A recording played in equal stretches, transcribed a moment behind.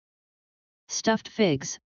Stuffed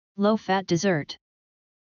figs, low-fat dessert.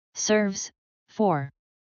 Serves, 4.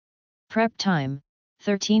 Prep time,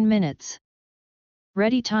 13 minutes.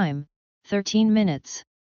 Ready time, 13 minutes.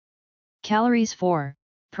 Calories 4,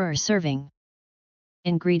 per serving.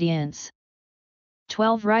 Ingredients: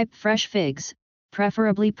 12 ripe fresh figs,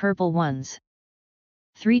 preferably purple ones.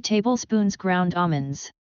 3 tablespoons ground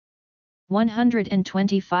almonds.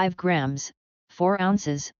 125 grams, 4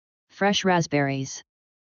 ounces, fresh raspberries.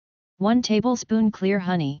 1 tablespoon clear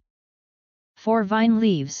honey. 4 vine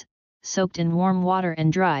leaves, soaked in warm water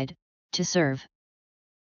and dried, to serve.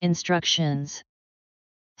 Instructions.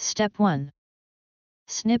 Step 1.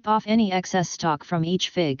 Snip off any excess stalk from each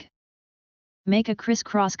fig. Make a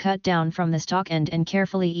crisscross cut down from the stalk end and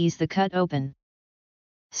carefully ease the cut open.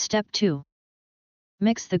 Step 2.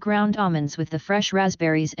 Mix the ground almonds with the fresh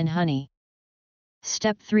raspberries and honey.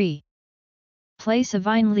 Step 3. Place a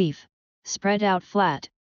vine leaf, spread out flat,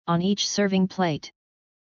 on each serving plate.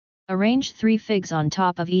 Arrange 3 figs on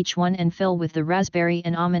top of each one and fill with the raspberry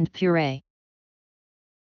and almond puree.